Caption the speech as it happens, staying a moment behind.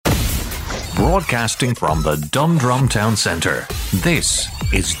Broadcasting from the Dundrum Town Centre. This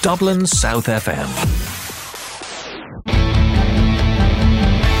is Dublin South FM.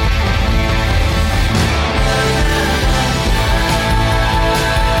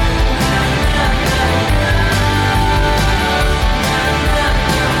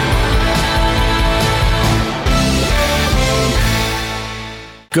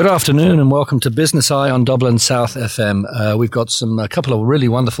 Good afternoon and welcome to Business Eye on Dublin South FM. We've got a couple of really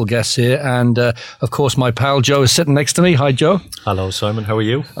wonderful guests here, and of course my pal Joe is sitting next to me. Hi Joe. Hello Simon, how are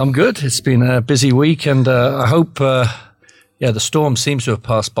you? I'm good. It's been a busy week, and I hope the storm seems to have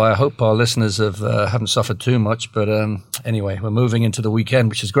passed by. I hope our listeners haven't suffered too much, but anyway, we're moving into the weekend,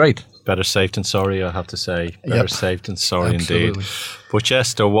 which is great. Better safe than sorry, I have to say. Better safe than sorry. Absolutely. Indeed. But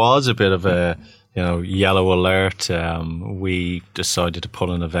yes, there was a bit of a yellow alert. We decided to pull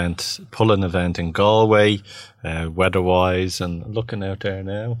an event in Galway, weather-wise, and looking out there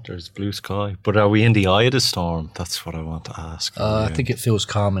now, there's blue sky. But are we in the eye of the storm? That's what I want to ask. I think it feels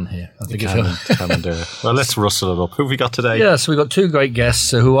calm in here. Calm there. Well, let's rustle it up. Who have we got today? Yeah, so we've got two great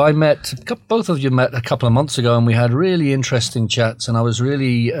guests who I met, both of you met a couple of months ago, and we had really interesting chats, and I was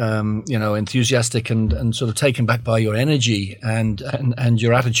really, enthusiastic and sort of taken back by your energy and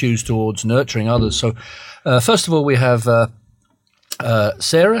your attitudes towards nurturing others. So, first of all, we have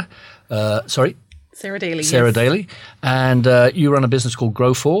Sarah Daly. Sarah Daly. And you run a business called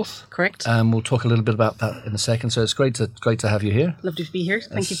Grow Forth. Correct. And we'll talk a little bit about that in a second. So it's great to have you here. Lovely to be here.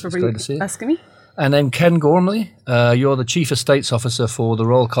 Thank you for asking me. And then Ken Gormley, you're the Chief Estates Officer for the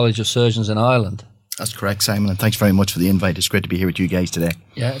Royal College of Surgeons in Ireland. That's correct, Simon, and thanks very much for the invite. It's great to be here with you guys today.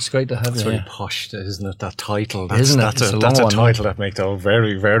 Yeah, it's great to have you. It's very here. Posh, isn't it? That title, that's a title that makes it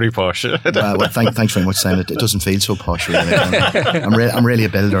very, very posh. Well, thanks very much, Simon. It doesn't feel so posh, really. I'm really a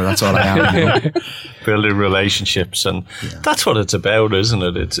builder. That's all I am. Building relationships, and that's what it's about, isn't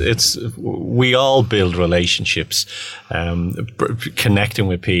it? It's we all build relationships, connecting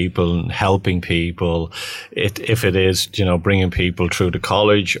with people, helping people. If it is, bringing people through the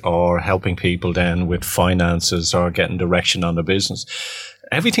college or helping people then with finances or getting direction on the business.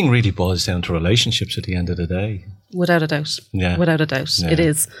 Everything really boils down to relationships at the end of the day. Without a doubt. Yeah. Without a doubt. Yeah. It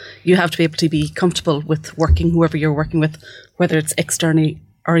is. You have to be able to be comfortable with working, whoever you're working with, whether it's externally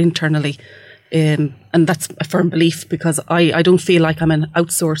or internally. And that's a firm belief, because I don't feel like I'm an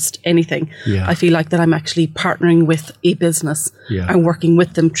outsourced anything. Yeah. I feel like that I'm actually partnering with a business and working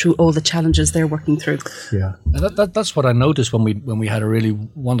with them through all the challenges they're working through. Yeah, that's what I noticed when we had a really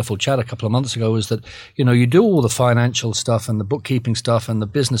wonderful chat a couple of months ago, is that you do all the financial stuff and the bookkeeping stuff and the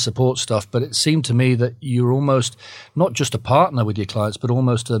business support stuff, but it seemed to me that you're almost not just a partner with your clients, but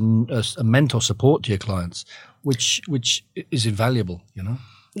almost a mentor support to your clients, which is invaluable.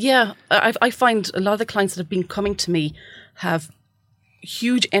 Yeah, I find a lot of the clients that have been coming to me have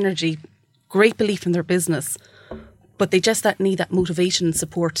huge energy, great belief in their business, but they just need that motivation and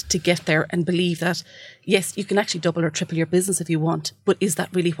support to get there and believe that, yes, you can actually double or triple your business if you want, but is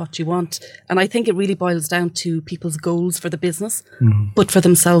that really what you want? And I think it really boils down to people's goals for the business, but for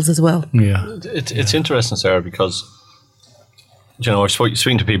themselves as well. Yeah, it's interesting, Sarah, because I've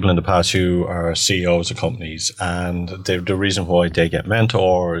spoken to people in the past who are CEOs of companies, and the reason why they get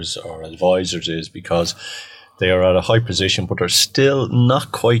mentors or advisors is because they are at a high position, but they're still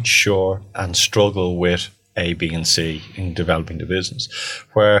not quite sure and struggle with A, B, and C in developing the business.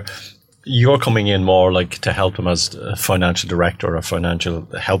 Where you're coming in more like to help them as a financial director or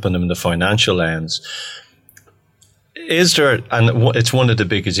helping them in the financial lens. Is there, and it's one of the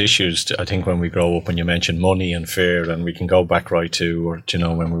biggest issues, I think, when we grow up, when you mention money and fear, and we can go back right to,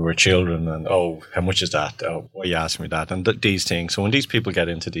 when we were children, and, how much is that? Oh, why you ask me that? And these things. So when these people get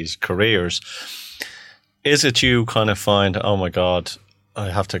into these careers, is it you kind of find, oh my God,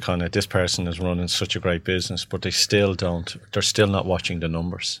 I have to this person is running such a great business, but they're still not watching the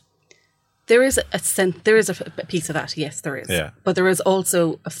numbers? There is a piece of that, yes, there is. Yeah. But there is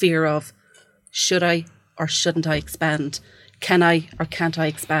also a fear of, should I or shouldn't I expand? Can I or can't I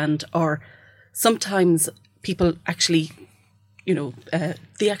expand? Or sometimes people actually,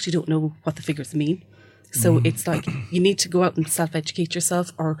 they actually don't know what the figures mean. So it's like you need to go out and self-educate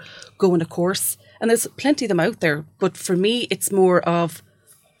yourself or go on a course. And there's plenty of them out there. But for me, it's more of,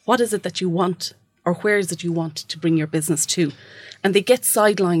 what is it that you want, or where is it you want to bring your business to? And they get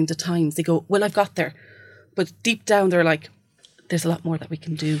sidelined at times. They go, well, I've got there. But deep down, they're like, there's a lot more that we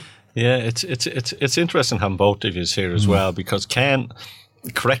can do. Yeah, it's interesting having both of you here as well, because Ken,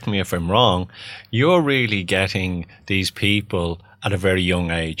 correct me if I'm wrong, you're really getting these people at a very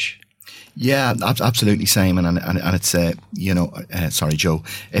young age. Yeah, absolutely, Simon, and it's sorry, Joe.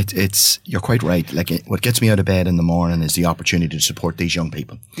 It's you're quite right. Like what gets me out of bed in the morning is the opportunity to support these young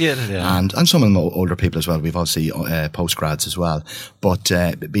people. Yeah. And some of them older people as well. We've obviously postgrads as well. But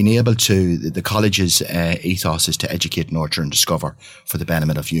being able to the college's ethos is to educate, nurture, and discover for the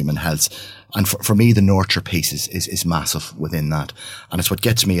benefit of human health. And for me, the nurture piece is massive within that. And it's what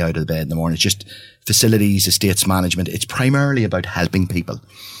gets me out of bed in the morning. It's just facilities, estates management. It's primarily about helping people.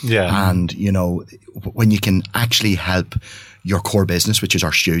 Yeah. And, when you can actually help your core business, which is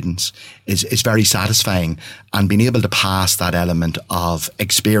our students, is very satisfying. And being able to pass that element of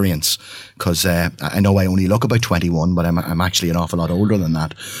experience, because I know I only look about 21, but I'm actually an awful lot older than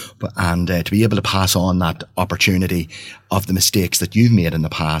that. And to be able to pass on that opportunity of the mistakes that you've made in the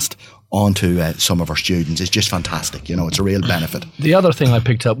past onto some of our students is just fantastic. It's a real benefit. The other thing I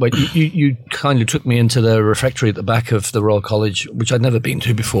picked up, you kindly took me into the refectory at the back of the Royal College, which I'd never been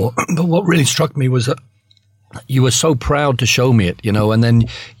to before. But what really struck me was that you were so proud to show me it, and then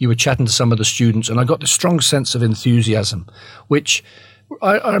you were chatting to some of the students, and I got this strong sense of enthusiasm, which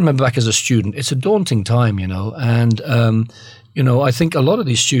I remember back as a student. It's a daunting time, and, I think a lot of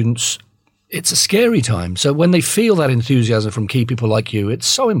these students, it's a scary time. So when they feel that enthusiasm from key people like you, it's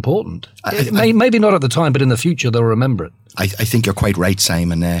so important. Maybe not at the time, but in the future, they'll remember it. I think you're quite right,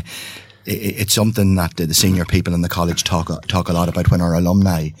 Simon. It's something that the senior people in the college talk a lot about when our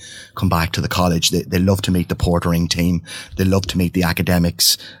alumni come back to the college. They love to meet the portering team. They love to meet the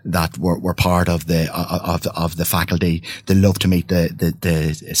academics that were part of the faculty. They love to meet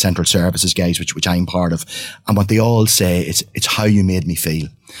the central services guys, which I'm part of. And what they all say is, it's how you made me feel.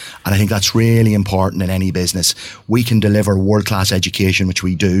 And I think that's really important in any business. We can deliver world-class education, which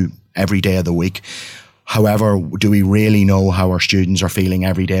we do every day of the week. However, do we really know how our students are feeling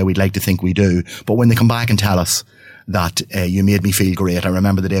every day? We'd like to think we do. But when they come back and tell us that you made me feel great. I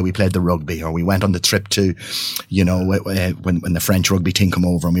remember the day we played the rugby, or we went on the trip to, when the French rugby team come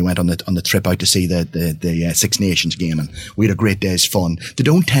over, and we went on the trip out to see the Six Nations game, and we had a great day's fun. They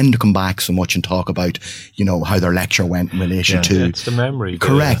don't tend to come back so much and talk about, how their lecture went in relation to. Yeah, it's the memory.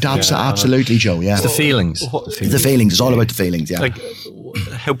 Correct. Absolutely, Joe. Yeah. It's the feelings. The feelings. It's all about the feelings. Yeah. Like,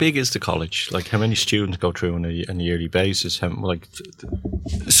 how big is the college? Like, how many students go through on a yearly basis?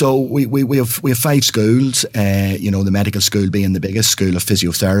 So we have 5 schools. The medical school being the biggest, School of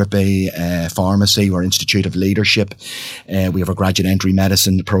Physiotherapy, Pharmacy, or Institute of Leadership. We have a graduate entry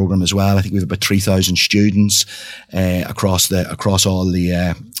medicine program as well. I think we have about 3,000 students across all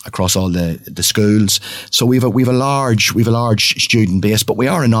the schools. So we've a large student base, but we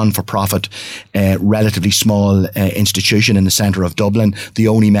are a non-for-profit, relatively small institution in the centre of Dublin, the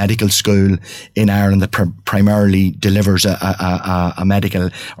only medical school in Ireland that primarily delivers a medical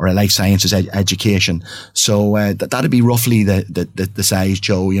or a life sciences education. So that'd be roughly the size,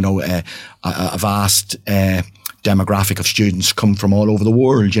 Joe. A vast demographic of students come from all over the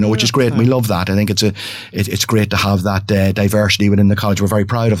world, which is great. And we love that. I think it's great to have that diversity within the college. We're very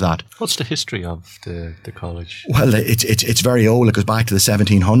proud of that. What's the history of the college? Well, it's very old. It goes back to the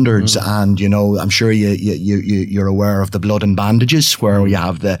 1700s, and I'm sure you're aware of the blood and bandages, where you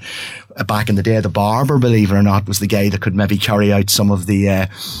have back in the day, the barber, believe it or not, was the guy that could maybe carry out some of the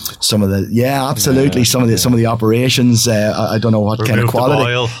operations. I don't know what Remove kind of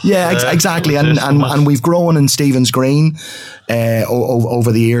quality. The boil. Exactly. And we've grown in Stephen's Green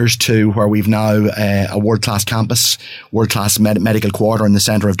over the years to where we've now a world-class campus, world-class medical quarter in the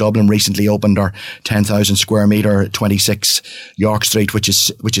centre of Dublin. Recently opened our 10,000 square metre 26 York Street, which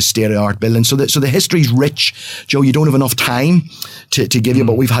is state-of-the-art building. So the history's rich, Joe. You don't have enough time to give you,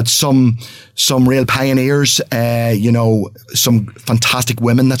 but we've had some real pioneers, some fantastic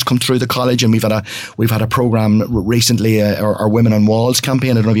women that's come through the college, and we've had a programme recently, our Women on Walls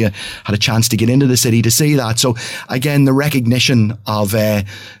campaign. I don't know if you had a chance to get into the city to see that. So again, the recognition of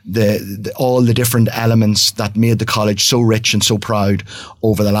all the different elements that made the college so rich and so proud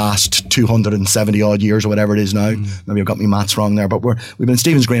over the last 270 odd years, or whatever it is now. Maybe I've got my maths wrong there, but we've been in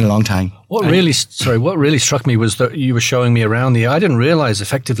Stephen's Green a long time. What really struck me was that you were showing me around I didn't realise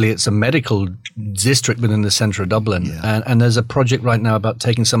effectively it's a medical district within the centre of Dublin, and there's a project right now about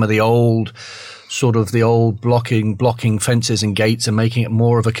taking some of the old blocking fences and gates and making it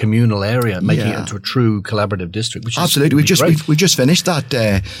more of a communal area, making it into a true collaborative district. Which absolutely, we've just finished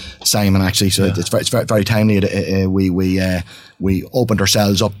that, Simon. Actually, so it's very, very timely. We opened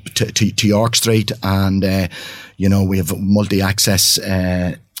ourselves up to York Street, and we have multi-access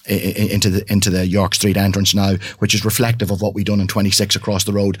into the York Street entrance now, which is reflective of what we've done in 26 across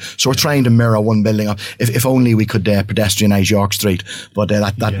the road. So we're trying to mirror one building up. If only we could pedestrianise York Street, but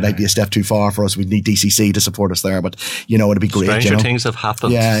that might be a step too far for us. We'd need DCC to support us there, but it'd be great. Stranger things have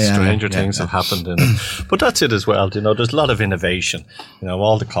happened. Stranger things have happened in it. But that's it as well. There's a lot of innovation.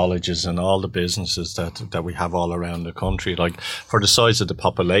 All the colleges and all the businesses that we have all around the country, like for the size of the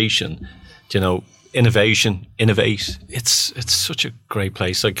population, innovation, innovate. It's such a great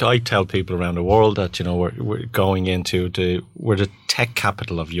place. Like I tell people around the world that we're going into we're the tech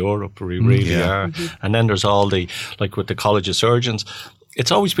capital of Europe. We really are. Mm-hmm. And then there's all the with the College of Surgeons. It's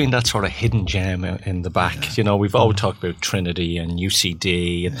always been that sort of hidden gem in the back. We've always talked about Trinity and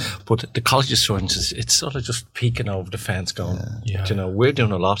UCD, but the College of Surgeons, it's sort of just peeking over the fence going, we're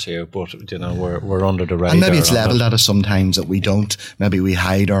doing a lot here, but, we're under the radar. And maybe it's levelled at us sometimes that we don't. Maybe we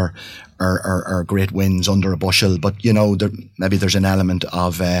hide our great wins under a bushel, but maybe there's an element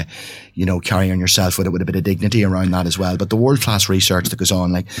of carrying yourself with it with a bit of dignity around that as well. But the world class research that goes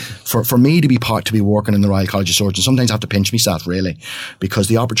on, for me to be working in the Royal College of Surgeons, sometimes I have to pinch myself really, because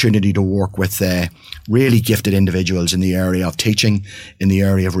the opportunity to work with really gifted individuals in the area of teaching, in the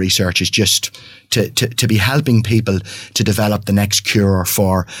area of research, is just to be helping people to develop the next cure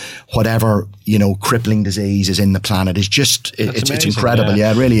for whatever crippling disease is in the planet is just it's incredible.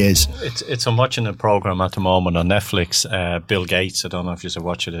 Yeah, it really is. I'm watching a program at the moment on Netflix. Bill Gates. I don't know if you're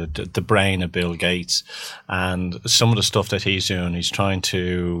watching it. The brain of Bill Gates, and some of the stuff that he's doing. He's trying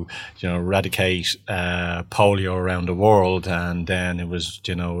to eradicate polio around the world, and then it was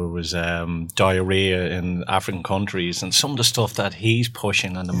diarrhea in African countries, and some of the stuff that he's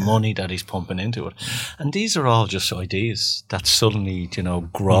pushing and the money that he's pumping into it. And these are all just ideas that suddenly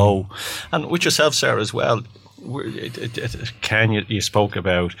grow. And with yourself, Sarah, as well. Ken, you spoke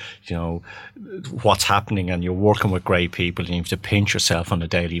about what's happening, and you're working with great people, and you have to pinch yourself on a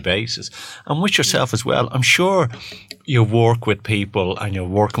daily basis. And with yourself as well, I'm sure you work with people and you're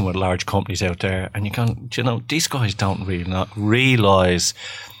working with large companies out there, and you can, these guys don't really not realise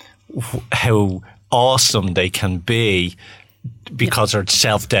how awesome they can be because they're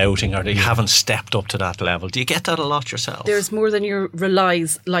self-doubting or they haven't stepped up to that level. Do you get that a lot yourself? There's more than you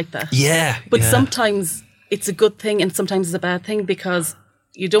realise like that. Yeah. But sometimes it's a good thing and sometimes it's a bad thing, because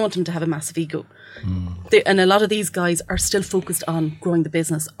you don't want them to have a massive ego. And a lot of these guys are still focused on growing the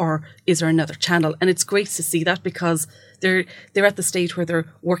business, or is there another channel? And it's great to see that, because they're at the stage where they're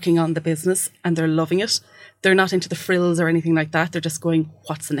working on the business and they're loving it. They're not into the frills or anything like that. They're just going,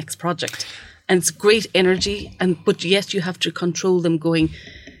 what's the next project? And it's great energy, but yet you have to control them going,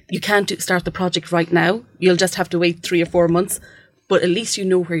 you can't start the project right now. You'll just have to wait 3 or 4 months. But at least you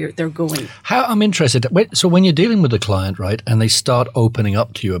know where they're going. I'm interested. So when you're dealing with a client, right, and they start opening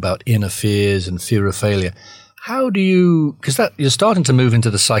up to you about inner fears and fear of failure, how do you, because you're starting to move into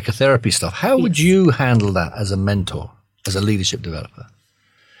the psychotherapy stuff, how would you handle that as a mentor, as a leadership developer?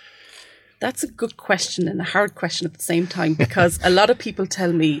 That's a good question and a hard question at the same time, because a lot of people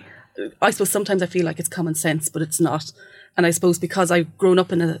tell me, I suppose sometimes I feel like it's common sense, but it's not. And I suppose because I've grown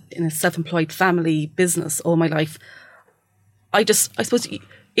up in a self-employed family business all my life, I suppose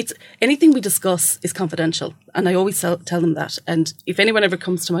it's anything we discuss is confidential, and I always tell them that. And if anyone ever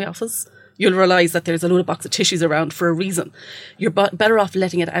comes to my office, you'll realise that there's a load of box of tissues around for a reason. You're better off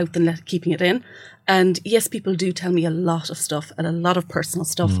letting it out than keeping it in. And yes, people do tell me a lot of stuff and a lot of personal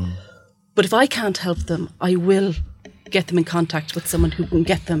stuff. But if I can't help them, I will get them in contact with someone who can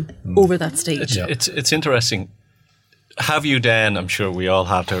get them over that stage. It's interesting. Have you then, I'm sure we all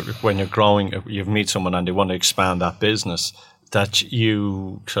have to, when you're growing, you meet someone and they want to expand that business, that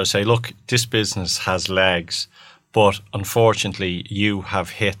you sort of say, look, this business has legs, but unfortunately you have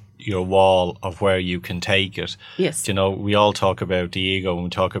hit your wall of where you can take it. Yes. We all talk about the ego and we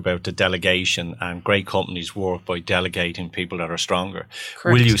talk about the delegation, and great companies work by delegating people that are stronger.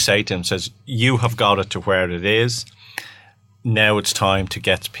 Correct. Will you say to them, says, you have got it to where it is. Now it's time to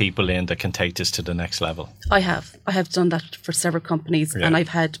get people in that can take this to the next level. I have done that for several companies, and I've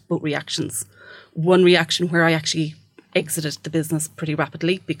had both reactions. One reaction where I actually exited the business pretty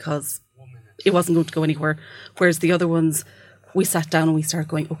rapidly because it wasn't going to go anywhere. Whereas the other ones, we sat down and we started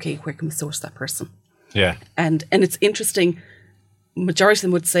going, okay, where can we source that person? Yeah. And it's interesting. Majority of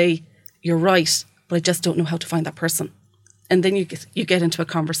them would say, you're right, but I just don't know how to find that person. And then you get into a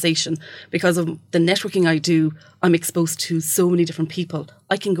conversation. Because of the networking I do, I'm exposed to so many different people.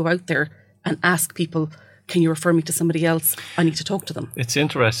 I can go out there and ask people, can you refer me to somebody else? I need to talk to them. It's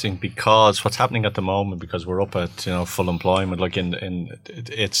interesting because what's happening at the moment, because we're up at full employment, like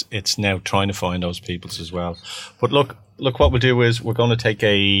it's now trying to find those people as well. But look, what we'll do is we're going to take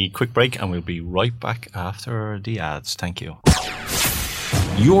a quick break and we'll be right back after the ads. Thank you.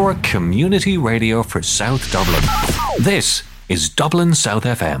 your community radio for South Dublin. This is Dublin South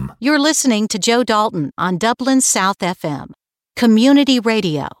FM. You're listening to Joe Dalton on Dublin South FM. Community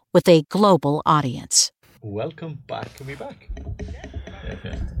radio with a global audience. Welcome back. Are we back? Yeah.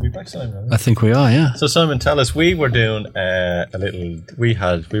 Are we back, Simon? I think we are, yeah. So, Simon, tell us, we were doing we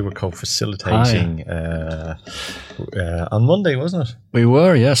were co-facilitating on Monday, wasn't it? We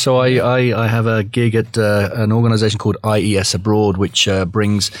were, yeah. So I have a gig at an organisation called IES Abroad, which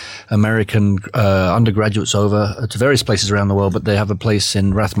brings American undergraduates over to various places around the world, but they have a place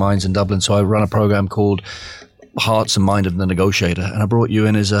in Rathmines in Dublin. So I run a programme called Hearts and Mind of the Negotiator, and I brought you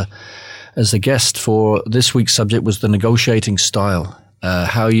in as a guest for this week's subject was the negotiating style.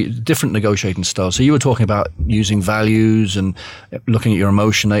 Different negotiating styles. So you were talking about using values and looking at your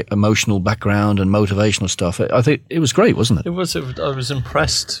emotional background and motivational stuff. I think it was great, wasn't it? I was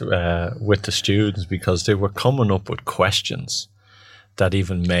impressed with the students because they were coming up with questions that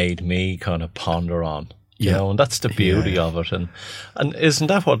even made me kind of ponder on. You know, and that's the beauty of it. And isn't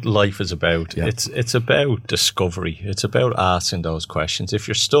that what life is about? Yeah. It's about discovery. It's about asking those questions. If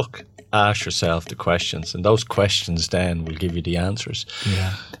you're stuck, ask yourself the questions, and those questions then will give you the answers.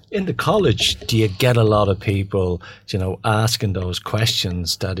 Yeah. In the college, do you get a lot of people, asking those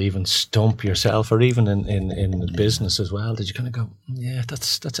questions that even stump yourself, or even in business as well? Did you kind of go, yeah,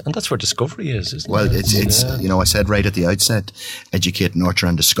 that's where discovery is, isn't it? Well, it's I said right at the outset, educate, nurture,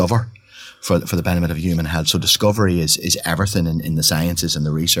 and discover. For the benefit of human health. So discovery is everything in the sciences and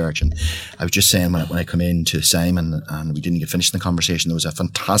the research. And I was just saying when I come in to Simon and we didn't get finished in the conversation, there was a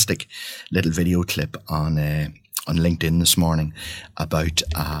fantastic little video clip on LinkedIn this morning about,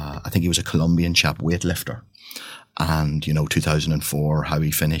 I think he was a Colombian chap, weightlifter. And, 2004, how he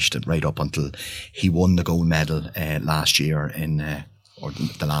finished it right up until he won the gold medal last year or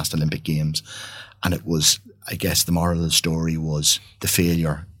the last Olympic Games. And it was, I guess the moral of the story was the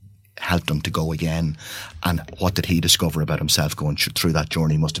failure helped him to go again, and what did he discover about himself going through that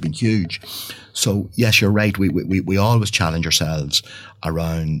journey must have been huge. So yes, you're right, we always challenge ourselves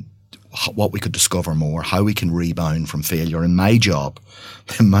around what we could discover more, how we can rebound from failure. In my job,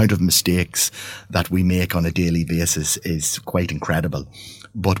 the amount of mistakes that we make on a daily basis is quite incredible.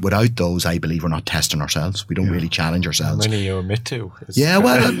 But without those, I believe we're not testing ourselves. We don't really challenge ourselves. How many you admit to?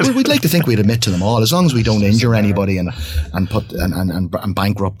 We'd like to think we'd admit to them all. As long as we don't injure anybody and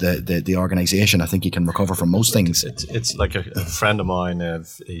bankrupt the organisation, I think you can recover from most things. It's like a friend of mine,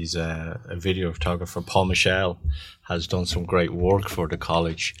 he's a video photographer, Paul Michel, has done some great work for the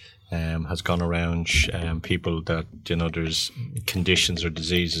college. Has gone around people that, there's conditions or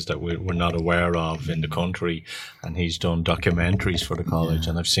diseases that we're not aware of in the country, and he's done documentaries for the college,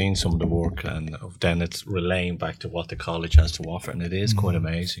 and I've seen some of the work, and then it's relaying back to what the college has to offer, and it is quite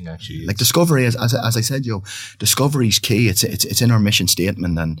amazing, actually. Like discovery, as I said, discovery is key. It's in our mission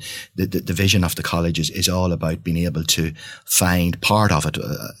statement, and the vision of the college is all about being able to find, part of it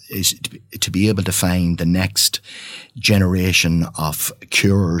is to be able to find the next generation of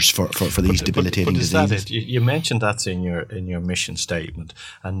cures for these debilitating diseases. But is that it? You mentioned that's in your mission statement,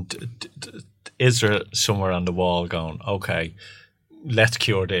 and is there somewhere on the wall going, okay, let's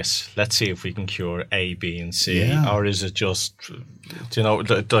cure this, let's see if we can cure A, B and C, or is it just,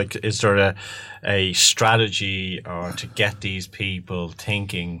 is there a strategy or to get these people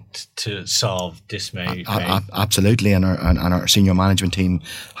thinking to solve this Absolutely, and our senior management team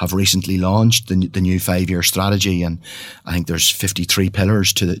have recently launched the new 5-year strategy, and I think there's 53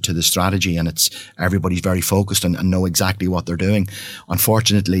 pillars to the strategy, and it's everybody's very focused and know exactly what they're doing.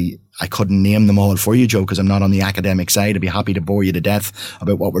 Unfortunately, I couldn't name them all for you, Joe, because I'm not on the academic side. I'd be happy to bore you to death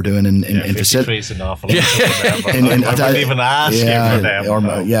about what we're doing in facility. 53 is an awful lot to remember. I wouldn't even ask you for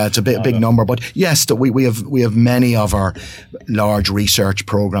them. It's a big number. But yes, we have many of our large research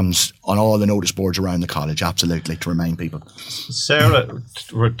programs on all the notice boards around the college, absolutely, to remind people. Sarah,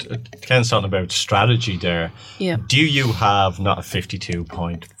 Ken's talking about strategy there. Yeah. Do you have, not a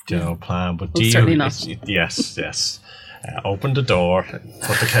 52-point plan, but do you? Certainly not. Yes. Open the door,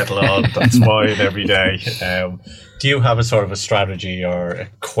 put the kettle on, that's fine every day. Do you have a sort of a strategy or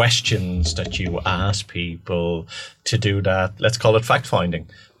questions that you ask people to do that, let's call it fact-finding,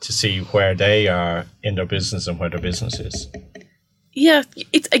 to see where they are in their business and where their business is? Yeah,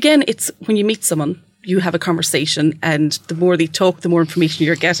 it's when you meet someone, you have a conversation, and the more they talk, the more information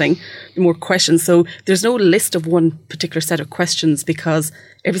you're getting, the more questions. So there's no list of one particular set of questions, because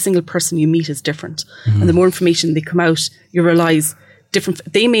every single person you meet is different. Mm-hmm. And the more information they come out, you realise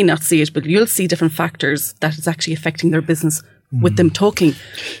they may not see it, but you'll see different factors that is actually affecting their business with them talking.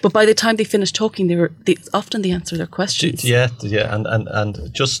 But by the time they finish talking, they often answer their questions. Yeah.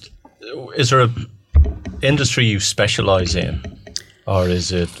 And just, is there a industry you specialise in? Or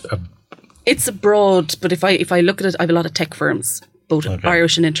is it It's broad, but if I look at it, I have a lot of tech firms, both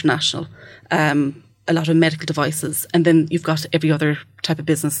Irish and international, a lot of medical devices, and then you've got every other type of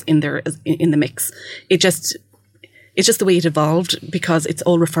business in there in the mix. It's just the way it evolved, because it's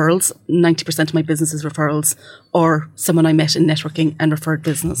all referrals. 90% of my business is referrals, or someone I met in networking and referred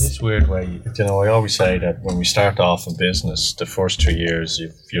business. It's weird way, I always say that when we start off in business, the first 3 years,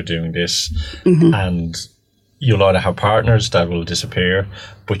 if you're doing this, and you'll either have partners that will disappear,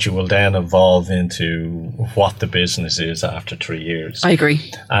 but you will then evolve into what the business is after 3 years. I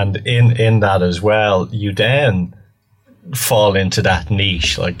agree. And in that as well, you then fall into that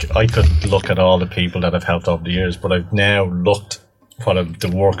niche. Like, I could look at all the people that I've helped over the years, but I've now looked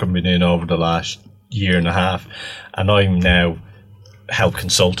the work I've been in over the last year and a half, and I'm now help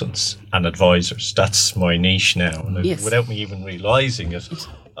consultants and advisors. That's my niche now. And without me even realising it,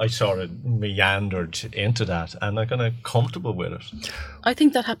 I sort of meandered into that, and I'm kind of comfortable with it. I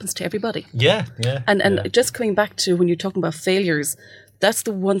think that happens to everybody. Yeah. And just coming back to when you're talking about failures, that's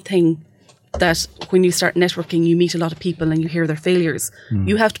the one thing that when you start networking, you meet a lot of people and you hear their failures.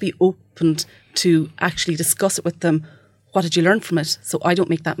 You have to be open to actually discuss it with them. What did you learn from it? So I don't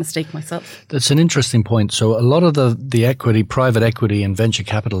make that mistake myself. That's an interesting point. So a lot of the equity, private equity and venture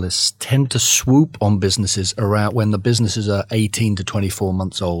capitalists tend to swoop on businesses around when the businesses are 18 to 24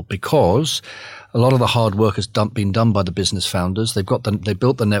 months old, because a lot of the hard work has been done by the business founders. They built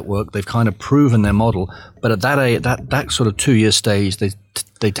the network. They've kind of proven their model. But at that sort of 2-year stage,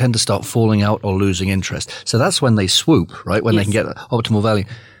 they tend to start falling out or losing interest. So that's when they swoop, right? When they can get optimal value.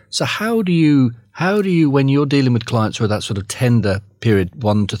 So how do you, when you're dealing with clients who are that sort of tender period,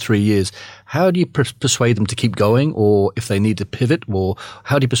 1 to 3 years, how do you persuade them to keep going, or if they need to pivot, or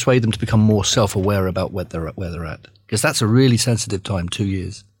how do you persuade them to become more self-aware about where they're at? Because that's a really sensitive time, 2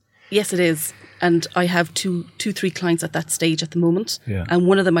 years. Yes, it is. And I have 3 clients at that stage at the moment. Yeah. And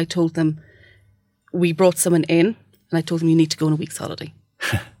one of them, I told them, we brought someone in, and I told them, you need to go on a week's holiday.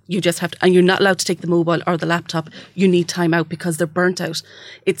 You just have to, and you're not allowed to take the mobile or the laptop. You need time out because they're burnt out.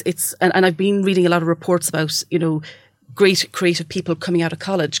 And I've been reading a lot of reports about, great creative people coming out of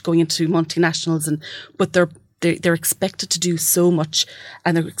college, going into multinationals, but they're expected to do so much,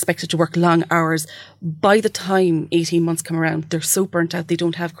 and they're expected to work long hours. By the time 18 months come around, they're so burnt out, they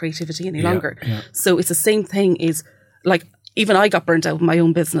don't have creativity any longer. Yeah. So it's the same thing, is like, even I got burnt out with my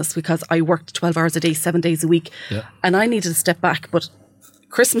own business because I worked 12 hours a day, 7 days a week, and I needed to step back. But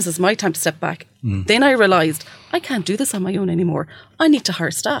Christmas is my time to step back. Then I realised I can't do this on my own anymore. I need to hire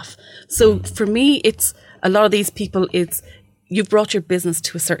staff. So for me, it's a lot of these people, you've brought your business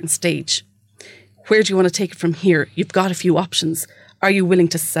to a certain stage. Where do you want to take it from here? You've got a few options. Are you willing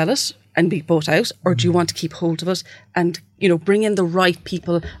to sell it and be bought out, or do you want to keep hold of it and bring in the right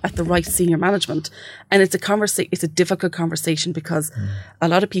people at the right senior management? And it's a difficult conversation, because a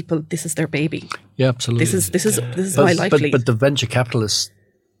lot of people, this is their baby. Yeah, absolutely. This is my life. But the venture capitalists,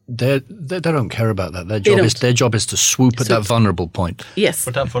 they don't care about that. Their job is to swoop at that vulnerable point. Yes.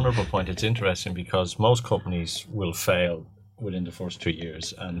 But that vulnerable point, it's interesting, because most companies will fail within the first 2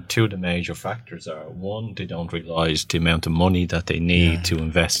 years, and 2 of the major factors are: 1, they don't realise the amount of money that they need to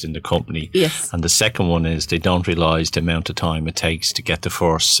invest in the company. Yes. And the second one is they don't realise the amount of time it takes to get the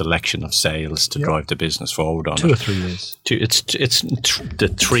first selection of sales to drive the business forward on 2 or 3 years. It's the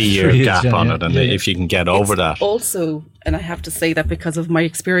 3-year gap on it, and if you can get over that. Also, and I have to say that because of my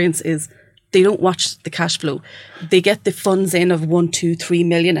experience, is they don't watch the cash flow. They get the funds in of 1, 2, 3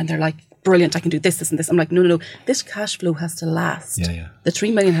 million, and they're like, brilliant, I can do this, and this. I'm like, no. This cash flow has to last. Yeah. The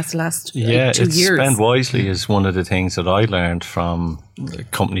 3 million has to last 2 years. Spend wisely is one of the things that I learned from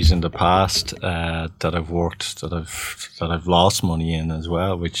companies in the past that I've worked, that I've lost money in as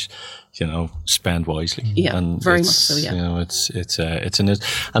well, which, spend wisely. Yeah, and very much so, yeah.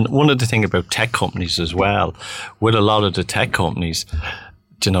 And one of the things about tech companies as well, with a lot of the tech companies,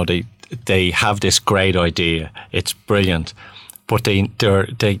 they have this great idea. It's brilliant. But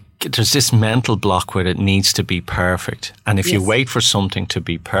there's this mental block where it needs to be perfect. And if you wait for something to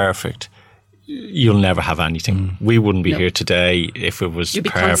be perfect, you'll never have anything. We wouldn't be here today if it was You'd be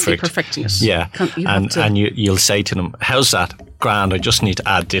perfect. Perfecting it. Yeah. And you'll say to them, how's that? Grand, I just need to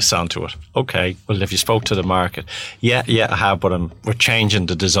add this onto it. Okay, well, if you spoke to the market, yeah, I have, but we're changing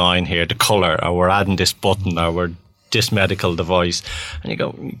the design here, the colour, or we're adding this button, or we're this medical device, and you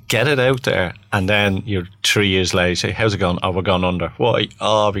go, get it out there, and then you're 3 years later, say, how's it going? Oh, we're gone under. Why?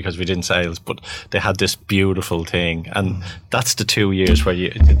 Oh, because we didn't sales, but they had this beautiful thing, and that's the 2 years where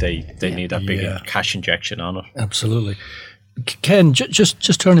they need that big cash injection on it. Absolutely. Ken,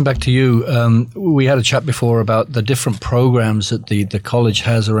 just turning back to you, we had a chat before about the different programs that the college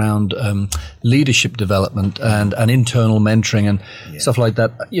has around leadership development and internal mentoring and stuff like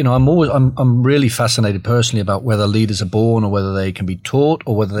that. You know, I'm really fascinated personally about whether leaders are born or whether they can be taught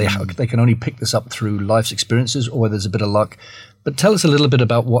or whether they can only pick this up through life's experiences or whether there's a bit of luck. But tell us a little bit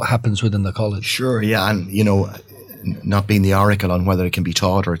about what happens within the college. Sure, yeah, and you know, not being the oracle on whether it can be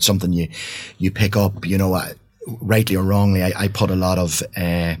taught or it's something you pick up, you know, rightly or wrongly, I put a lot of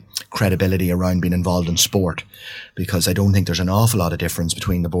credibility around being involved in sport because I don't think there's an awful lot of difference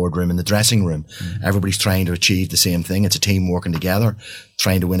between the boardroom and the dressing room. Mm-hmm. Everybody's trying to achieve the same thing. It's a team working together,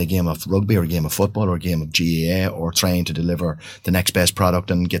 trying to win a game of rugby or a game of football or a game of GAA or trying to deliver the next best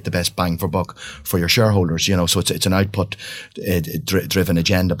product and get the best bang for buck for your shareholders, you know, so it's an output driven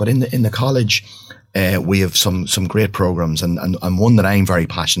agenda. But in the college, we have some great programs and one that I'm very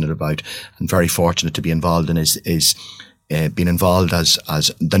passionate about and very fortunate to be involved in is being involved as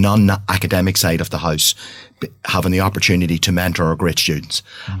the non-academic side of the house, having the opportunity to mentor our great students.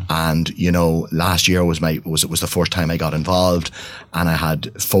 Mm. And, you know, last year was the first time I got involved and I had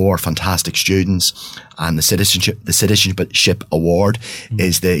 4 fantastic students and the citizenship award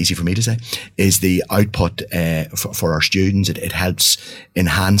is the, easy for me to say, is the output, for our students. It helps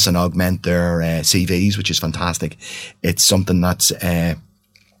enhance and augment their, CVs, which is fantastic. It's something that's,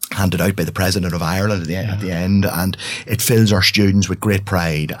 handed out by the President of Ireland at the end, and it fills our students with great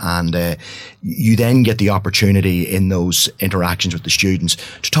pride. And you then get the opportunity in those interactions with the students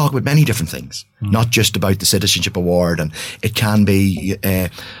to talk about many different things, not just about the Citizenship Award. And it can be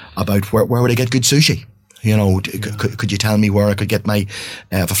about where would I get good sushi? You know, could you tell me where I could get my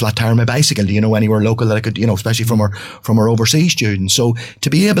a flat tire on my bicycle? Do you know anywhere local that I could, you know, especially from our overseas students? So to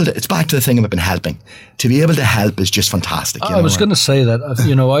be able to, it's back to the thing about been helping. To be able to help is just fantastic. I was going to say that.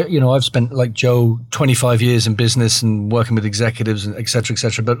 I've spent like Joe 25 years in business and working with executives and et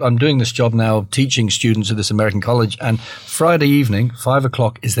cetera. But I'm doing this job now, teaching students at this American college. And Friday evening,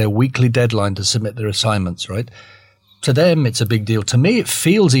 5:00 is their weekly deadline to submit their assignments. Right. To them, it's a big deal. To me, it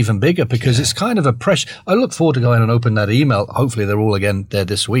feels even bigger because it's kind of a pressure. I look forward to going and open that email. Hopefully they're all again there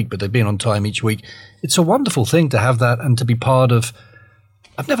this week, but they've been on time each week. It's a wonderful thing to have that and to be part of.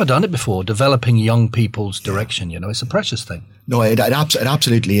 I've never done it before, developing young people's direction. You know, it's a precious thing. No, it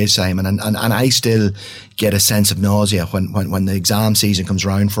absolutely is, Simon. And I still get a sense of nausea when the exam season comes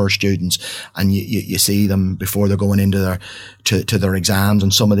around for our students and you see them before they're going into their exams,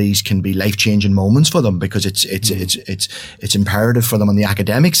 and some of these can be life-changing moments for them because it's imperative for them on the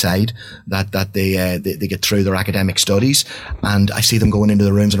academic side that they get through their academic studies. And I see them going into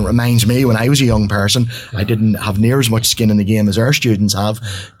the rooms, and it reminds me when I was a young person, I didn't have near as much skin in the game as our students have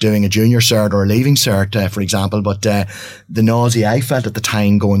doing a junior cert or a leaving cert, for example. But the nausea I felt at the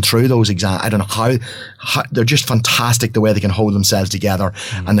time going through those exams, I don't know how they're just fantastic the way they can hold themselves together,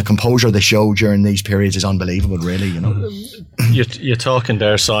 and the composure they show during these periods is unbelievable, really, you know. You're talking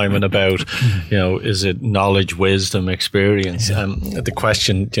there, Simon, about, you know, is it knowledge, wisdom, experience? The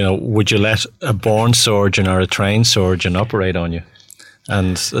question, you know, would you let a born surgeon or a trained surgeon operate on you?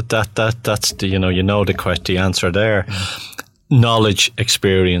 And that's the, you know the answer there. Knowledge,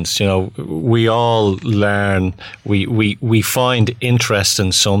 experience, you know, we all learn, we find interest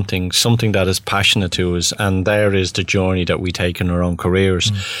in something that is passionate to us, and there is the journey that we take in our own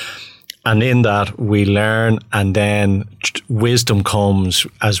careers. And in that we learn, and then wisdom comes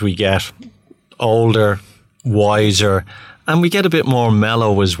as we get older, wiser, and we get a bit more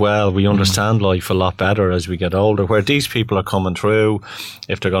mellow as well. We understand life a lot better as we get older. Where these people are coming through,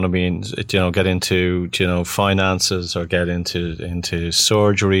 if they're going to be get into, finances or get into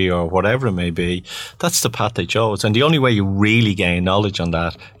surgery or whatever it may be, that's the path they chose. And the only way you really gain knowledge on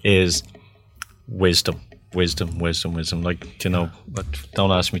that is wisdom. Like, but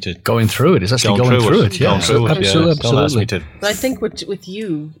don't ask me to. Going through it. It's actually going through it. Yeah, absolutely. Don't ask me to. But I think with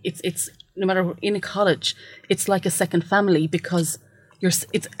you, it's no matter in a college, it's like a second family because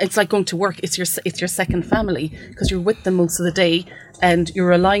it's like going to work. It's your second family because you're with them most of the day and you're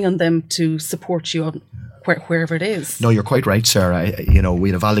relying on them to support you on wherever it is. No, you're quite right, Sarah. We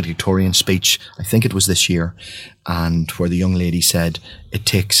had a valedictorian speech, I think it was this year, and where the young lady said, it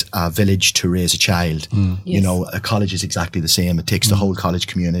takes a village to raise a child. Yes. A college is exactly the same. It takes the whole college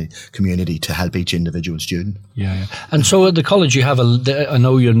community to help each individual student. Yeah. And so at the college you have I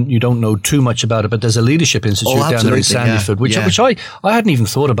know you don't know too much about it, but there's a leadership institute down there in Sandyford, which I hadn't even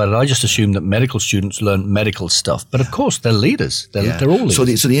thought about it. I just assumed that medical students learn medical stuff. But of course they're leaders. They're all leaders. So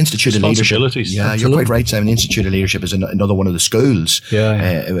the Institute of Leadership. Yeah, you're quite right, Simon. The Institute of Leadership is another one of the schools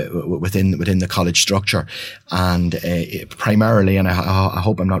within the college structure. And primarily, and I I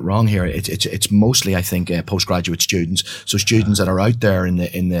hope I'm not wrong here. It's mostly, I think, postgraduate students. So students that are out there in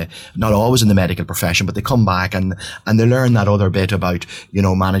the not always in the medical profession, but they come back and they learn that other bit about,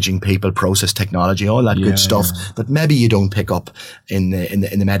 managing people, process technology, all that good stuff that maybe you don't pick up in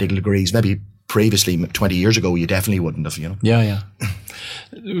the medical degrees. Maybe previously, 20 years ago, you definitely wouldn't have, Yeah.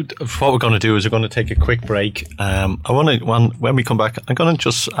 What we're going to do is we're going to take a quick break. When we come back, I'm going to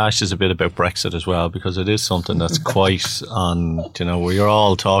just ask you a bit about Brexit as well, because it is something that's quite on, we're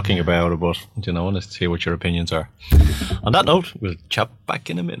all talking about it, but, I want to hear what your opinions are. On that note, we'll chat back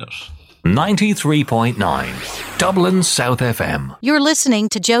in a minute. 93.9 Dublin South FM. You're listening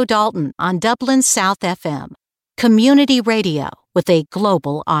to Joe Dalton on Dublin South FM. Community radio with a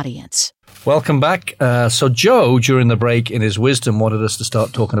global audience. Welcome back. So Joe, during the break, in his wisdom, wanted us to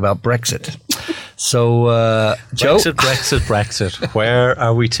start talking about Brexit. So, Joe? Brexit. Where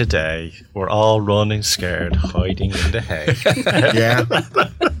are we today? We're all running scared, hiding in the hay. Yeah.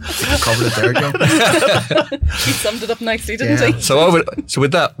 Covered it there, Joe. He summed it up nicely, didn't he? So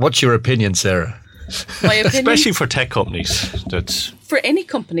with that, what's your opinion, Sarah? My opinion, especially for tech companies. For any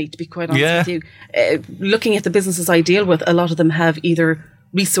company, to be quite honest with you, looking at the businesses I deal with, a lot of them have either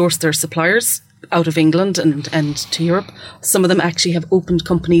resourced their suppliers out of England and to Europe. Some of them actually have opened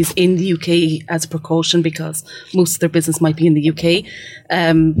companies in the UK as a precaution because most of their business might be in the UK.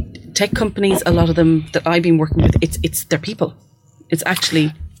 Tech companies, a lot of them that I've been working with, it's their people. It's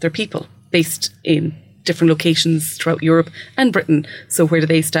actually their people based in different locations throughout Europe and Britain. So where do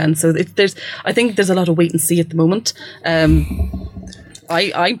they stand? So I think there's a lot of wait and see at the moment.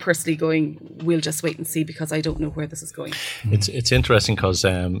 I'm personally going, we'll just wait and see, because I don't know where this is going. It's interesting because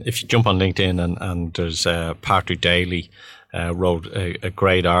if you jump on LinkedIn and there's Partick Daily wrote a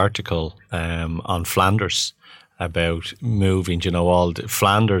great article on Flanders about moving.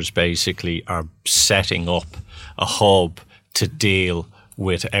 Flanders basically are setting up a hub to deal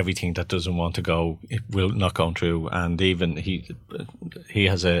with everything that doesn't want to go, it will not go through. And even he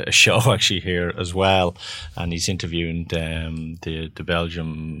has a show actually here as well, and he's interviewing the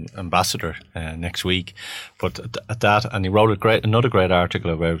Belgium ambassador next week. But at that, and he wrote another great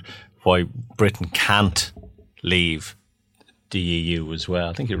article about why Britain can't leave the EU as well.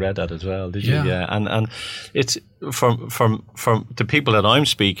 I think you read that as well, did you? Yeah. And it's from the people that I'm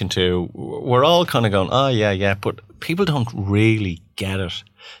speaking to, we're all kind of going, oh yeah, but people don't really get it.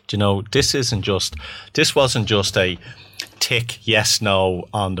 This wasn't just a tick yes no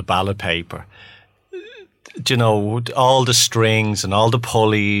on the ballot paper. All the strings and all the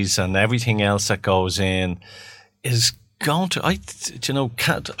pulleys and everything else that goes in is going to, I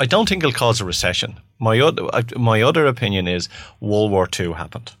don't think it'll cause a recession. My other opinion is World War II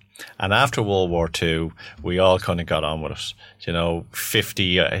happened. And after World War II, we all kind of got on with it.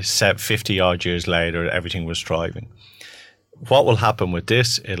 50 odd years later, everything was thriving. What will happen with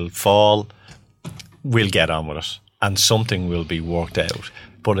this? It'll fall. We'll get on with it. And something will be worked out.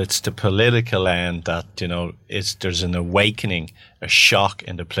 But it's the political end that, there's an awakening, a shock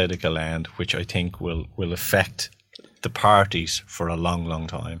in the political end, which I think will affect the parties for a long, long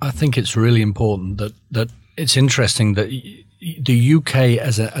time. I think it's really important that it's interesting that the UK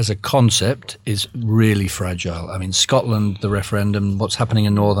as a concept is really fragile. I mean, Scotland, the referendum, what's happening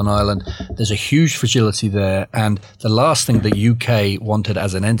in Northern Ireland, there's a huge fragility there. And the last thing the UK wanted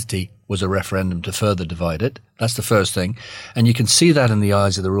as an entity was a referendum to further divide it. That's the first thing. And you can see that in the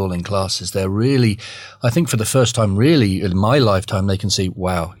eyes of the ruling classes. They're really, I think for the first time really in my lifetime, they can see,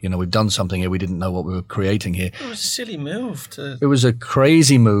 wow, we've done something here. We didn't know what we were creating here. It was a silly move. It was a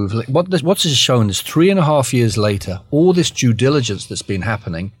crazy move. What this has shown is 3.5 years later, all this due diligence that's been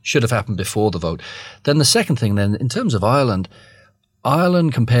happening should have happened before the vote. Then the second thing then, in terms of Ireland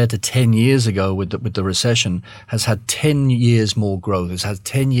compared to 10 years ago with the recession has had 10 years more growth, has had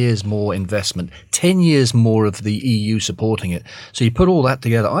 10 years more investment, 10 years more of the EU supporting it. So you put all that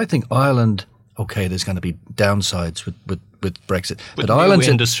together, I think Ireland, okay, there's going to be downsides with Brexit. But Ireland's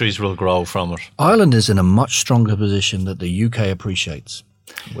industries will grow from it. Ireland is in a much stronger position that the UK appreciates.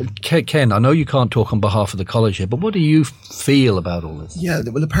 Ken, I know you can't talk on behalf of the college here, but what do you feel about all this? Yeah,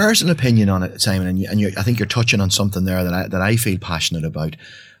 well, the personal opinion on it, Simon, and I think you're touching on something there that I feel passionate about.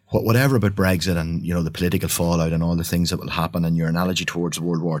 Whatever about Brexit and, the political fallout and all the things that will happen, and your analogy towards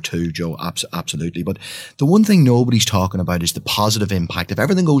World War II, Joe, absolutely. But the one thing nobody's talking about is the positive impact if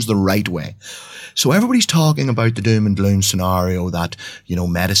everything goes the right way. So everybody's talking about the doom and gloom scenario that,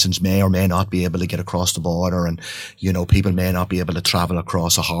 medicines may or may not be able to get across the border, and, people may not be able to travel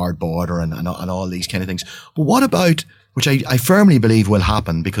across a hard border and all these kind of things. But what about, which I firmly believe will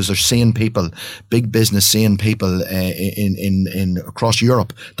happen, because they're seeing people, big business seeing people in across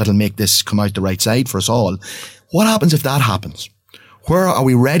Europe that'll make this come out the right side for us all. What happens if that happens? Where are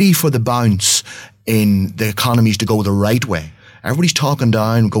we ready for the bounce in the economies to go the right way? Everybody's talking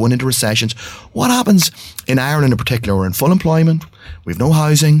down, going into recessions. What happens in Ireland in particular? We're in full employment. We've no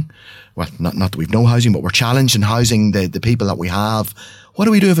housing. Well, not that we've no housing, but we're challenged in housing the people that we have. What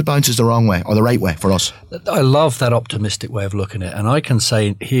do we do if it bounces the wrong way or the right way for us? I love that optimistic way of looking at it. And I can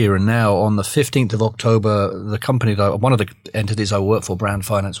say here and now, on the 15th of October, the company one of the entities I work for, Brand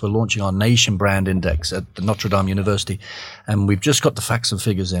Finance, we're launching our Nation Brand Index at the Notre Dame University. And we've just got the facts and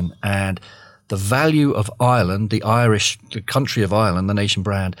figures in. And the value of Ireland, the country of Ireland, the nation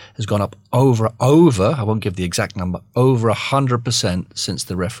brand, has gone up over, I won't give the exact number, over 100% since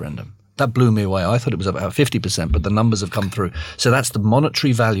the referendum. That blew me away. I thought it was about 50%, but the numbers have come through. So that's the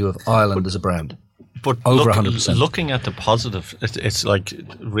monetary value of Ireland as a brand. But over 100%. Looking at the positive, it's like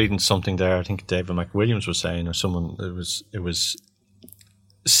reading something there. I think David McWilliams was saying, or someone, it was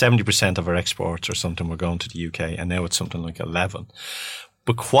 70% of our exports or something were going to the UK, and now it's something like 11.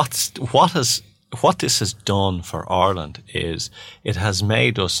 But what this has done for Ireland is it has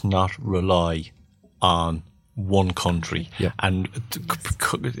made us not rely on one country. Yep. And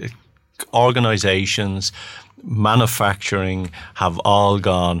organisations, manufacturing have all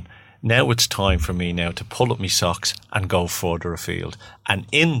gone, now it's time for me now to pull up my socks and go further afield. And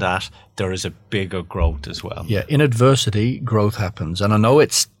in that, there is a bigger growth as well. Yeah, in adversity, growth happens. And I know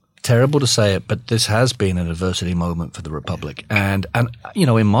it's terrible to say it, but this has been an adversity moment for the Republic. And you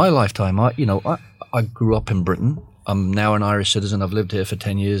know, in my lifetime, I grew up in Britain. I'm now an Irish citizen. I've lived here for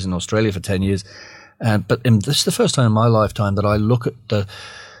 10 years, in Australia for 10 years. But this is the first time in my lifetime that I look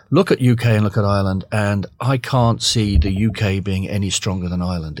at UK and look at Ireland, and I can't see the UK being any stronger than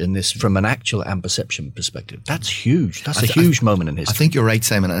Ireland in this from an actual and perception perspective. That's huge. That's a huge moment in history. I think you're right,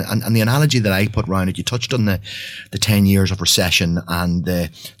 Simon. And the analogy that I put around it, you touched on the 10 years of recession and the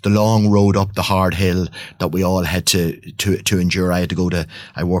long road up the hard hill that we all had to endure.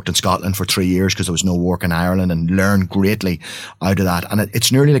 I worked in Scotland for 3 years because there was no work in Ireland, and learned greatly out of that. And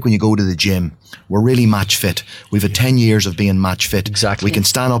it's nearly like when you go to the gym. We're really match fit. We've had 10 years of being match fit. Exactly. We can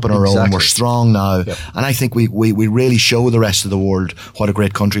stand up on our own. We're strong now. Yep. And I think we really show the rest of the world what a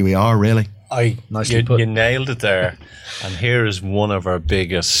great country we are, really. Nicely put. You nailed it there. And here is one of our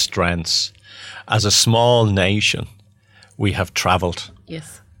biggest strengths. As a small nation, we have travelled.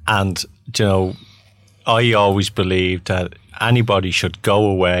 Yes. And, you know, I always believed that anybody should go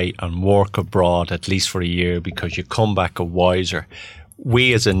away and work abroad at least for a year, because you come back a wiser.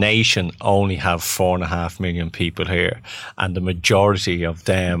 We as a nation only have 4.5 million people here, and the majority of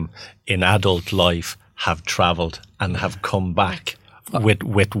them in adult life have travelled and have come back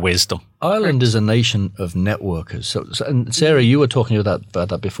with wisdom. Ireland is a nation of networkers. So, and Sarah, you were talking about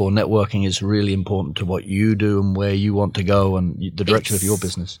that before. Networking is really important to what you do and where you want to go and the direction of your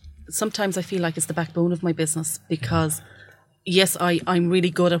business. Sometimes I feel like it's the backbone of my business, because yes, I'm really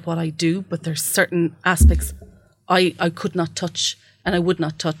good at what I do, but there's certain aspects I could not touch and I would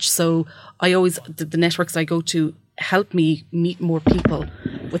not touch. So I always, the networks I go to help me meet more people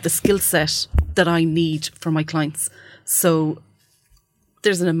with the skill set that I need for my clients. So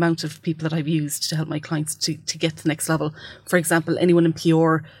there's an amount of people that I've used to help my clients to get to the next level. For example, anyone in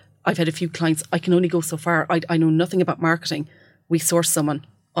PR, I've had a few clients, I can only go so far. I know nothing about marketing. We source someone,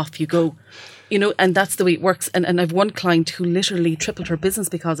 off you go. You know, and that's the way it works. And I've one client who literally tripled her business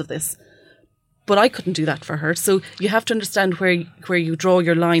because of this. But I couldn't do that for her. So you have to understand where you draw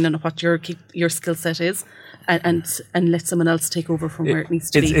your line and what your skill set is, and let someone else take over from where it needs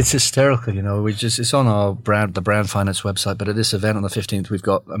to be. It's hysterical, you know. It's on our the Brand Finance website. But at this event on the 15th, we've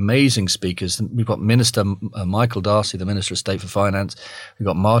got amazing speakers. We've got Minister Michael Darcy, the Minister of State for Finance. We've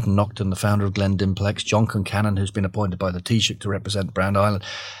got Martin Nocton, the founder of Glen Dimplex. John Concannon, who's been appointed by the Taoiseach to represent Brand Ireland.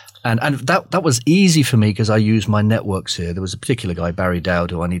 And that was easy for me because I use my networks here. There was a particular guy, Barry Dowd,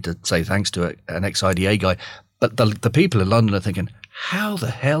 who I need to say thanks to, an ex-IDA guy. But the people in London are thinking, how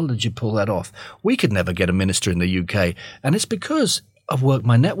the hell did you pull that off? We could never get a minister in the UK. And it's because I've worked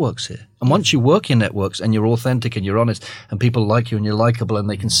my networks here. And once you work your networks and you're authentic and you're honest and people like you and you're likable and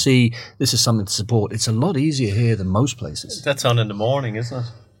they can see this is something to support, it's a lot easier here than most places. That's on in the morning, isn't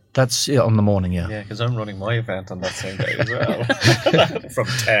it? That's on the morning, yeah. Yeah, because I'm running my event on that same day as well. From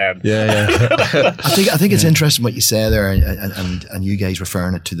 10. Yeah. I think it's interesting what you say there, and you guys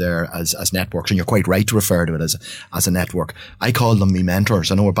referring it to there as networks, and you're quite right to refer to it as a network. I call them me mentors.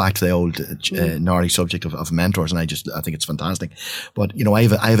 I know we're back to the old gnarly subject of mentors, and I think it's fantastic. But you know, I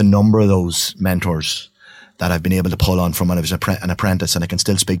have a number of those mentors that I've been able to pull on from when I was an apprentice, and I can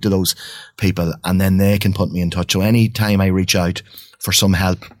still speak to those people, and then they can put me in touch. So any time I reach out for some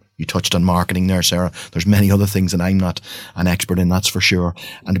help, You touched on marketing there, Sarah. There's many other things that I'm not an expert in, that's for sure.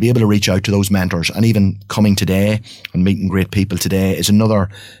 And to be able to reach out to those mentors, and even coming today and meeting great people today, is another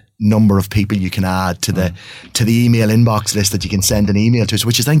number of people you can add to the email inbox list that you can send an email to. So,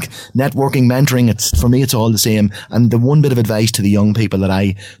 which I think networking, mentoring, for me it's all the same. And the one bit of advice to the young people that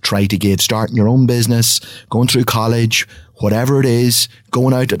I try to give, starting your own business, going through college, whatever it is,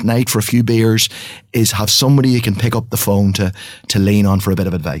 going out at night for a few beers, is have somebody you can pick up the phone to lean on for a bit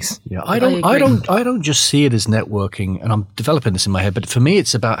of advice. Yeah, I don't just see it as networking, and I'm developing this in my head, but for me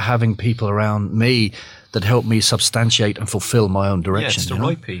it's about having people around me that help me substantiate and fulfill my own direction. Yeah, it's the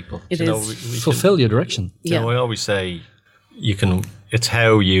right people. It is. Fulfill your direction. You know, I always say it's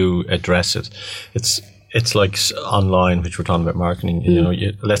how you address it. It's like online, which we're talking about marketing. You know,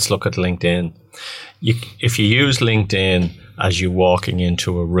 let's look at LinkedIn. If you use LinkedIn as you walking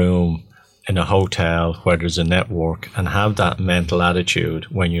into a room in a hotel where there's a network, and have that mental attitude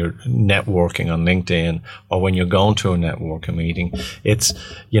when you're networking on LinkedIn, or when you're going to a networking meeting, it's,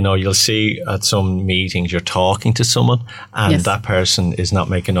 you know, you'll see at some meetings you're talking to someone and that person is not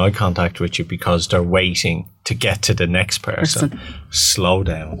making eye contact with you because they're waiting to get to the next person. Slow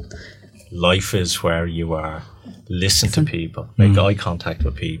down. Life is where you are. Listen to people. Make eye contact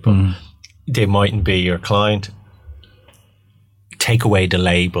with people. They mightn't be your client. Take away the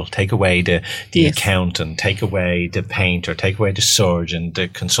label, take away the accountant, take away the painter, take away the surgeon, the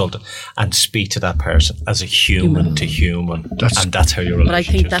consultant, and speak to that person as a human to human. And that's how your relationship. But I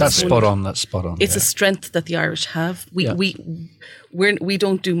think that's spot on. That's spot on. It's a strength that the Irish have. We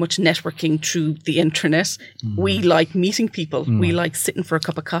don't do much networking through the internet. We like meeting people. We like sitting for a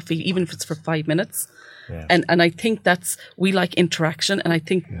cup of coffee, even if it's for 5 minutes. Yeah. And I think we like interaction, and I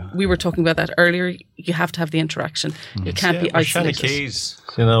think we were talking about that earlier. You have to have the interaction. You can't be isolated. Shanna Keys,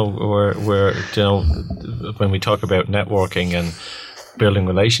 you know, we're you know, when we talk about networking and building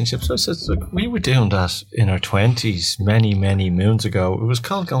relationships, I said, look, we were doing that in our 20s many moons ago. It was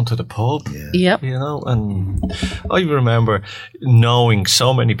called going to the pub. You know, and I remember knowing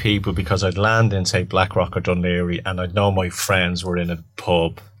so many people because I'd land in, say, Blackrock or Dunleary, and I'd know my friends were in a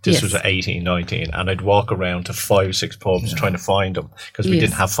pub. This was at 18, 19, and I'd walk around to 5 or 6 pubs trying to find them because we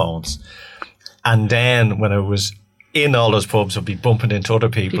didn't have phones. And then when I was in all those pubs, I'd be bumping into other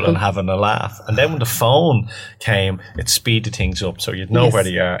people and having a laugh. And then when the phone came, it speeded things up, so you'd know where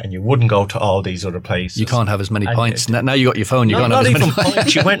they are, and you wouldn't go to all these other places. You can't have as many pints. Now you got your phone, you can't have as many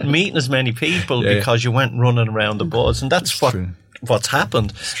pints. You weren't meeting as many people because you went running around the buzz, and that's what's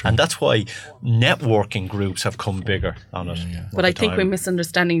happened, and that's why networking groups have come bigger on it. But I think we're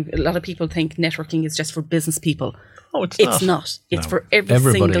misunderstanding. A lot of people think networking is just for business people. Oh, it's not. It's for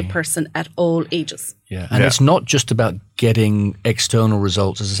every single person at all ages. And it's not just about getting external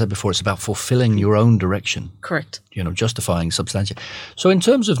results. As I said before, it's about fulfilling your own direction. Correct. You know, justifying, substantiating. So in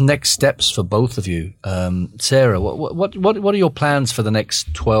terms of next steps for both of you, Sarah, what are your plans for the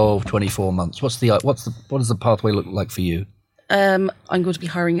next 12, 24 months? What does the pathway look like for you? I'm going to be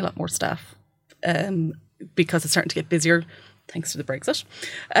hiring a lot more staff because it's starting to get busier thanks to the Brexit.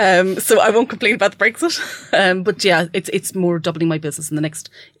 So I won't complain about the Brexit. But yeah, it's more doubling my business in the next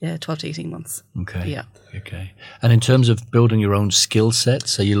 12 to 18 months. Okay. Yeah. Okay. And in terms of building your own skill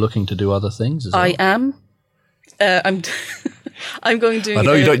sets, are you looking to do other things as well? I am. I'm going to. I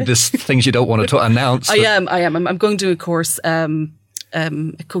know you don't. There's things you don't want to announce. I am. I'm going to do a course, a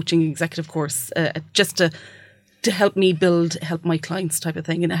coaching executive course, just to help me help my clients type of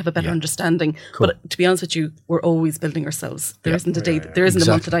thing and have a better understanding. Cool. But to be honest with you, we're always building ourselves. There isn't a day, there isn't a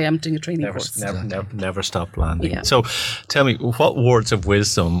month that I am doing a training course. Never stop landing. Yeah. So tell me, what words of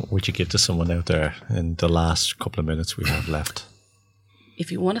wisdom would you give to someone out there in the last couple of minutes we have left?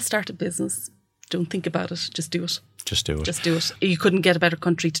 If you want to start a business, don't think about it. Just do it. Just do it. Just do it. You couldn't get a better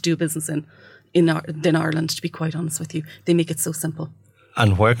country to do business than Ireland, to be quite honest with you. They make it so simple.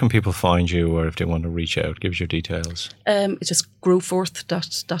 And where can people find you, or if they want to reach out, give us your details? It's just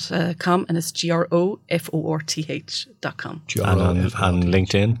growforth.com, and it's GROFORTH.com. And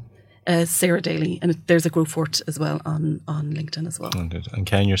LinkedIn? Sarah Daly, and there's a Growforth as well on LinkedIn as well. And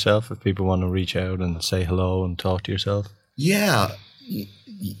Ken, yourself, if people want to reach out and say hello and talk to yourself? Yeah.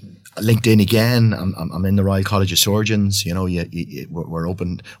 LinkedIn again. I'm in the Royal College of Surgeons. You know, we're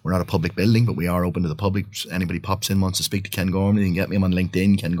open. We're not a public building, but we are open to the public. Anybody pops in, wants to speak to Ken Gormley, you can get me. I'm on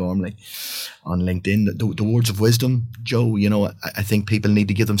LinkedIn, Ken Gormley, on LinkedIn. The words of wisdom, Joe. You know, I think people need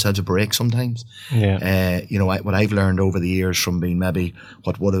to give themselves a break sometimes. Yeah. You know, what I've learned over the years from being maybe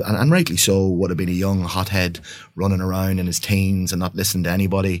what would have, and rightly so, would have been a young hothead running around in his teens and not listening to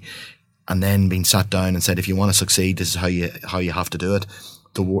anybody, and then being sat down and said, if you want to succeed, this is how you have to do it.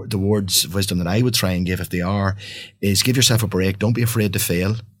 the words of wisdom that I would try and give, if they are, is give yourself a break. Don't be afraid to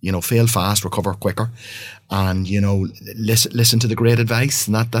fail. Fail fast, recover quicker, and listen to the great advice.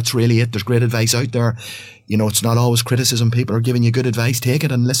 And that's really it. There's great advice out there. It's not always criticism. People are giving you good advice. Take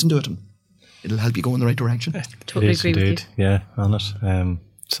it and listen to it, and it'll help you go in the right direction. Totally agree with you. Yeah, on it.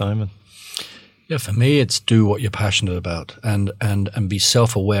 Simon. Yeah, for me, it's do what you're passionate about, and be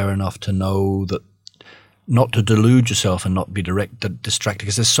self-aware enough to know that. Not to delude yourself and not be distracted,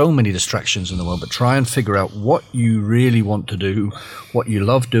 because there's so many distractions in the world, but try and figure out what you really want to do, what you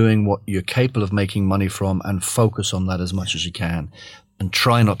love doing, what you're capable of making money from, and focus on that as much as you can. And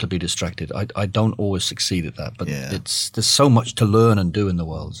try not to be distracted. I don't always succeed at that, but there's so much to learn and do in the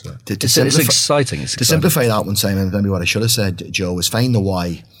world. So it's exciting. To simplify that one, Simon, maybe what I should have said, Joe, is find the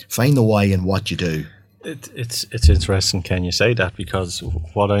why. Find the why in what you do. It's interesting, Ken, you say that, because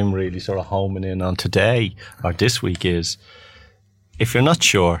what I'm really sort of homing in on today or this week is, if you're not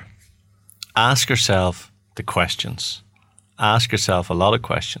sure, ask yourself the questions. Ask yourself a lot of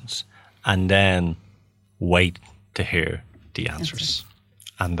questions, and then wait to hear the answers.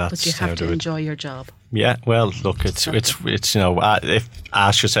 And that's but you have to enjoy your job. Yeah, well, look, it's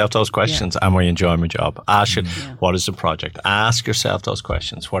ask yourself those questions. Am I enjoying my job? Ask it, what is the project? Ask yourself those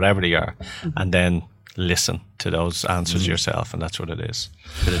questions, whatever they are, and then listen to those answers yourself, and that's what it is.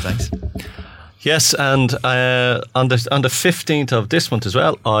 Good advice. Yes, and on the 15th of this month as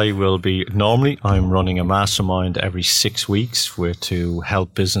well, I'm running a mastermind every 6 weeks to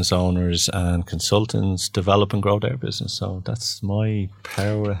help business owners and consultants develop and grow their business. So that's my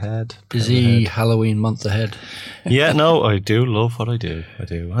power ahead. Busy Halloween month ahead. Yeah, no, I do love what I do.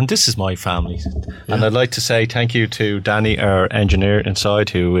 And this is my family. Yeah. And I'd like to say thank you to Danny, our engineer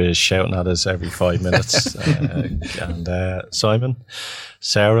inside, who is shouting at us every 5 minutes. And Simon,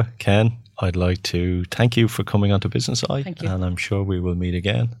 Sarah, Ken, I'd like to thank you for coming onto Business Eye. Thank you. And I'm sure we will meet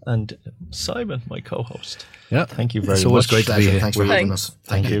again. And Simon, my co-host. Yeah. Thank you very much. It's always great to be here. Thanks for having us.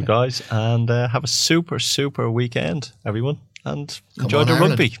 Thank you, guys. And have a super, super weekend, everyone. And enjoy the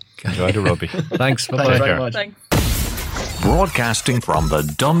Ireland. rugby. Enjoy the rugby. Thanks. Bye-bye. Thank you very much. Thanks. Broadcasting from the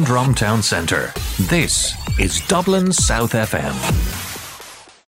Dundrum Town Centre, this is Dublin South FM.